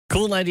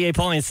Cool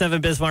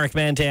 98.7 Bismarck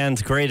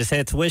Mandan's greatest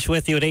hits. Wish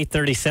with you at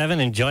 8:37,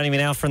 and joining me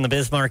now from the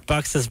Bismarck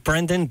Bucks is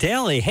Brendan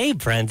Daley. Hey,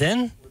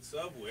 Brendan. What's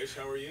up, Wish?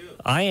 How are you?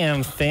 I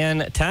am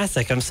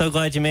fantastic. I'm so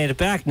glad you made it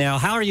back. Now,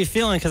 how are you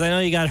feeling? Because I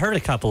know you got hurt a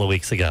couple of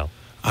weeks ago.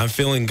 I'm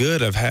feeling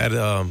good. I've had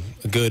a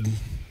good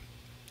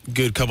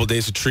couple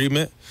days of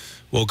treatment.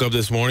 Woke up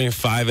this morning at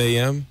 5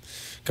 a.m.,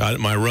 got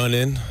my run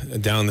in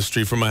down the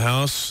street from my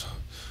house.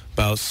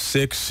 About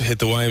 6, hit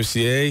the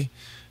YMCA.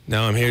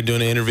 Now I'm here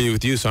doing an interview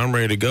with you, so I'm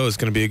ready to go. It's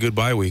going to be a good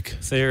bye week.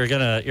 So you're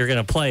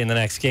gonna play in the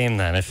next game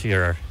then, if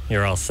you're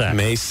all set.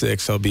 May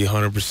 6th, I'll be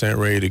 100%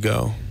 ready to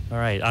go. All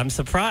right. I'm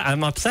surprised.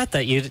 I'm upset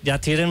that you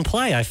didn't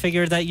play. I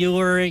figured that you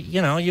were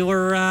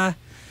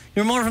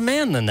more of a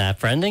man than that,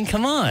 Brendan.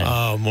 Come on.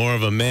 Oh, more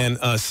of a man.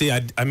 See,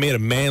 I made a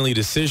manly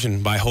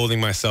decision by holding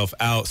myself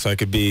out so I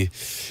could be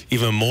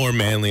even more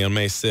manly on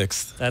May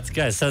 6th. That's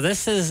good. So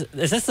is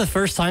this the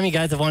first time you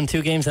guys have won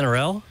 2 games in a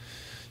row?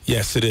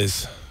 Yes, it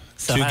is.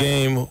 So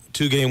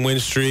two game win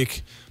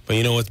streak. But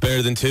you know what's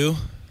better than 2?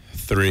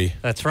 3.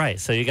 That's right.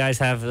 So you guys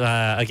have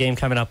a game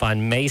coming up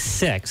on May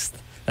 6th.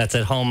 That's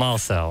at home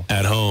also.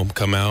 At home.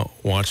 Come out,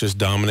 watch us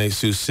dominate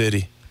Sioux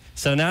City.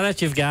 So now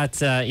that you've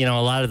got a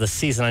lot of the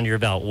season under your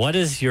belt,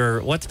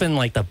 what's been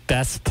like the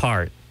best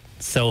part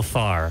so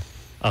far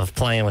of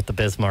playing with the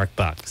Bismarck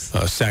Bucks?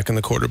 Sacking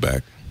the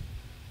quarterback.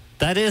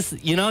 That is,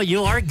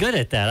 you are good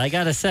at that, I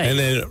got to say. And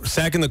then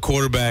sacking the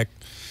quarterback,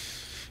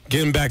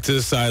 getting back to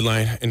the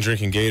sideline and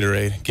drinking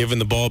Gatorade, giving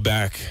the ball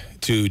back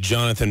to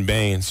Jonathan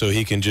Bain so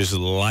he can just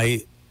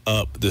light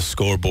up the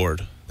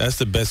scoreboard. That's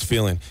the best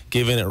feeling,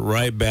 giving it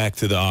right back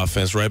to the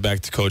offense, right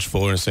back to Coach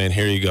Fuller and saying,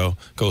 here you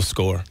go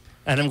score.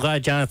 And I'm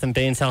glad Jonathan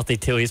Bain's healthy,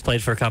 too. He's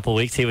played for a couple of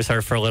weeks. He was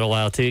hurt for a little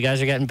while, too. You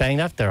guys are getting banged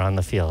up there on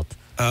the field.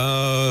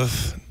 Banged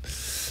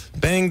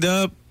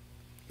up?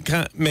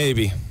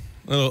 Maybe.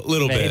 A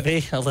little bit.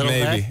 Maybe? A little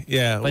bit? Maybe,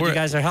 yeah. But you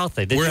guys are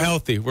healthy. We're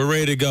healthy. We're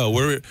ready to go.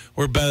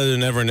 We're better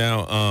than ever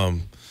now.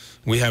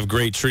 We have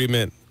great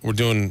treatment. We're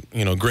doing,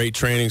 great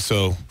training,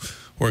 so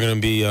we're going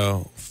to be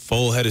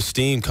full head of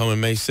steam coming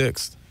May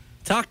 6th.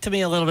 Talk to me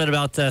a little bit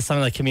about some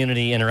of the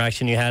community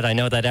interaction you had. I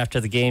know that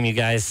after the game, you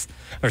guys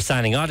are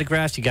signing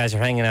autographs. You guys are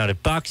hanging out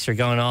at Bucks. You're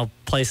going all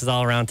places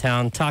all around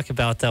town. Talk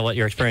about what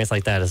your experience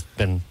like that has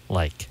been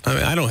like. I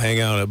mean, I don't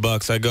hang out at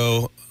Bucks. I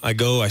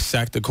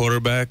sack the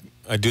quarterback.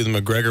 I do the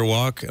McGregor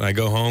walk, and I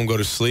go home, go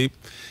to sleep,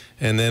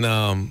 and then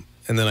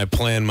I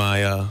plan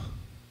my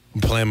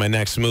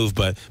next move.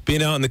 But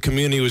being out in the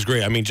community was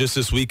great. I mean, just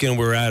this weekend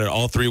we were at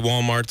all 3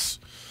 Walmarts.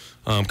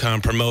 Kind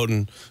of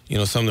promoting,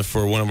 something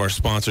for one of our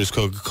sponsors,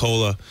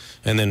 Coca-Cola,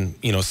 and then,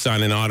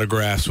 signing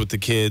autographs with the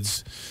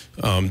kids,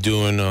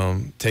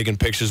 taking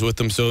pictures with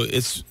them. So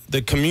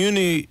the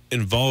community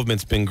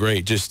involvement's been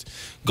great. Just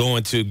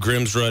going to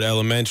Grimsrud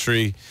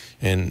Elementary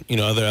and,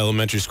 other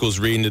elementary schools,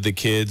 reading to the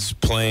kids,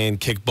 playing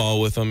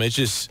kickball with them. It's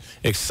just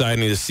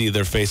exciting to see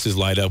their faces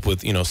light up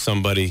with,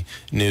 somebody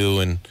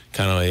new and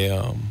kind of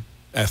a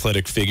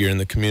athletic figure in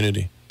the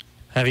community.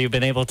 Have you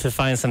been able to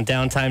find some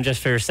downtime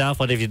just for yourself?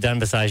 What have you done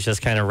besides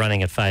just kind of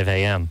running at 5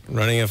 a.m.?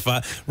 Running at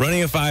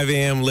 5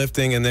 a.m.,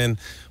 lifting, and then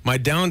my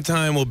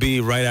downtime will be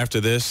right after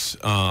this.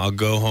 I'll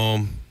go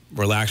home,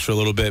 relax for a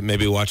little bit,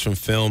 maybe watch some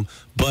film.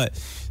 But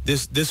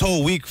this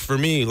whole week for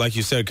me, like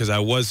you said, because I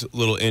was a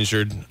little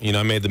injured,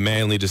 I made the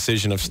manly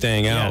decision of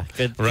staying out.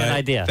 Good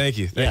idea. Thank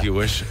you,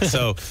 Wish.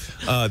 So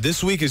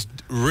this week is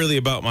really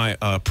about my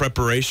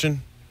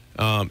preparation,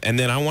 and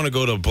then I want to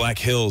go to Black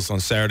Hills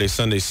on Saturday,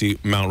 Sunday, see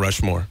Mount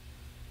Rushmore.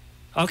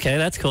 Okay,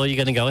 that's cool. You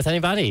going to go with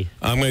anybody?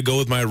 I'm going to go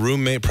with my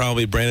roommate,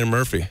 probably Brandon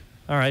Murphy.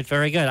 All right,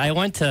 very good. I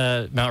went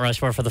to Mount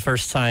Rushmore for the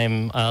first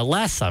time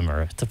last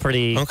summer. It's a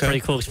pretty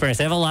cool experience.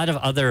 They have a lot of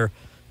other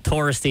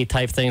touristy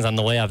type things on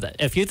the way up.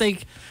 If you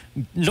think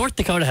North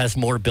Dakota has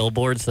more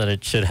billboards than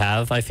it should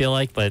have, I feel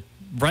like, but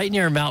right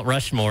near Mount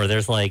Rushmore,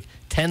 there's like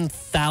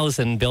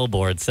 10,000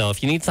 billboards. So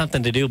if you need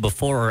something to do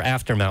before or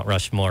after Mount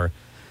Rushmore,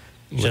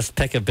 just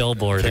pick a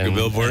billboard. And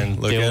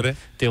look at it.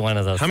 Do one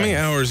of those. How many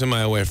hours am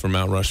I away from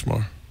Mount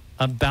Rushmore?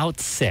 About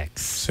 6.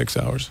 6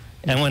 hours.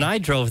 And when I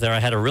drove there, I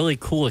had a really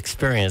cool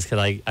experience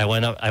because I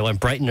went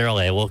bright and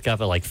early. I woke up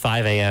at like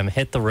 5 a.m.,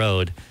 hit the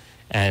road,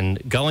 and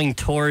going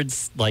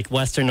towards like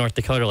western North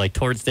Dakota, like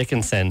towards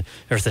Dickinson,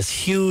 there's this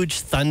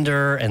huge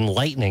thunder and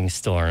lightning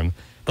storm.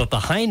 But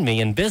behind me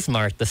in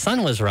Bismarck, the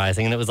sun was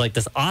rising, and it was like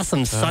this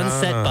awesome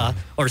sunset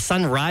or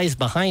sunrise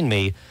behind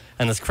me,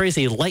 and this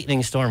crazy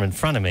lightning storm in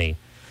front of me.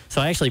 So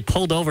I actually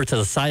pulled over to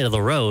the side of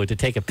the road to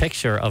take a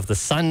picture of the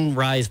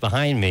sunrise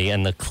behind me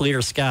and the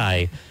clear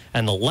sky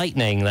and the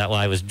lightning that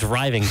I was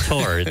driving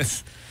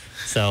towards.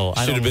 So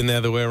should have been the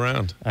other way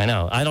around. I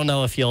know. I don't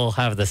know if you'll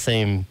have the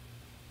same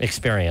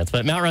experience,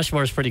 but Mount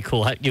Rushmore is pretty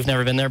cool. You've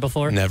never been there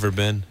before? Never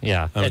been.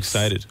 Yeah. I'm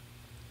excited.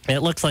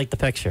 It looks like the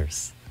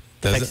pictures.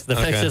 Does it? The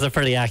pictures are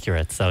pretty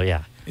accurate, so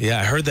yeah. Yeah,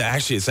 I heard that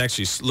actually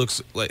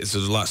looks like it's a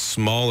lot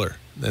smaller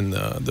than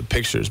the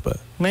pictures, but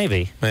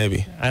maybe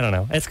I don't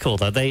know. It's cool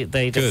though.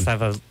 They just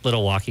have a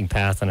little walking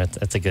path, and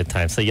it's a good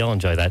time. So you'll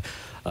enjoy that.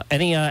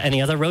 Any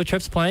other road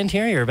trips planned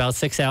here? You're about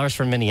 6 hours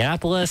from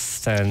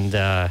Minneapolis,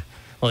 and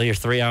Well, you're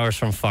 3 hours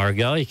from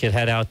Fargo. You could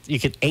head out. You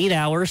could 8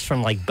 hours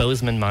from like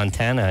Bozeman,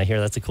 Montana. I hear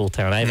that's a cool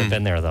town. I haven't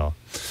been there though.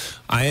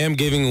 I am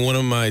giving one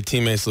of my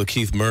teammates,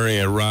 Lakeith Murray,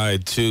 a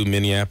ride to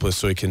Minneapolis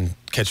so he can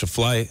catch a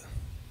flight.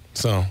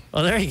 So.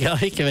 Well, there you go.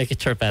 You can make a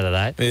trip out of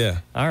that. Yeah.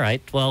 All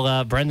right.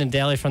 Well, Brendan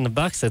Daley from the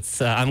Bucks.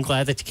 I'm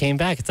glad that you came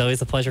back. It's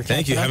always a pleasure.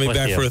 Thank you. Have me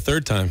back for a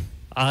third time.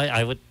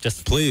 I would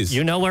just please.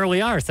 You know where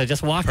we are, so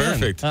just walk in.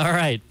 Perfect. All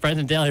right.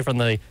 Brendan Daley from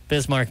the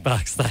Bismarck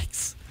Bucks.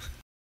 Thanks.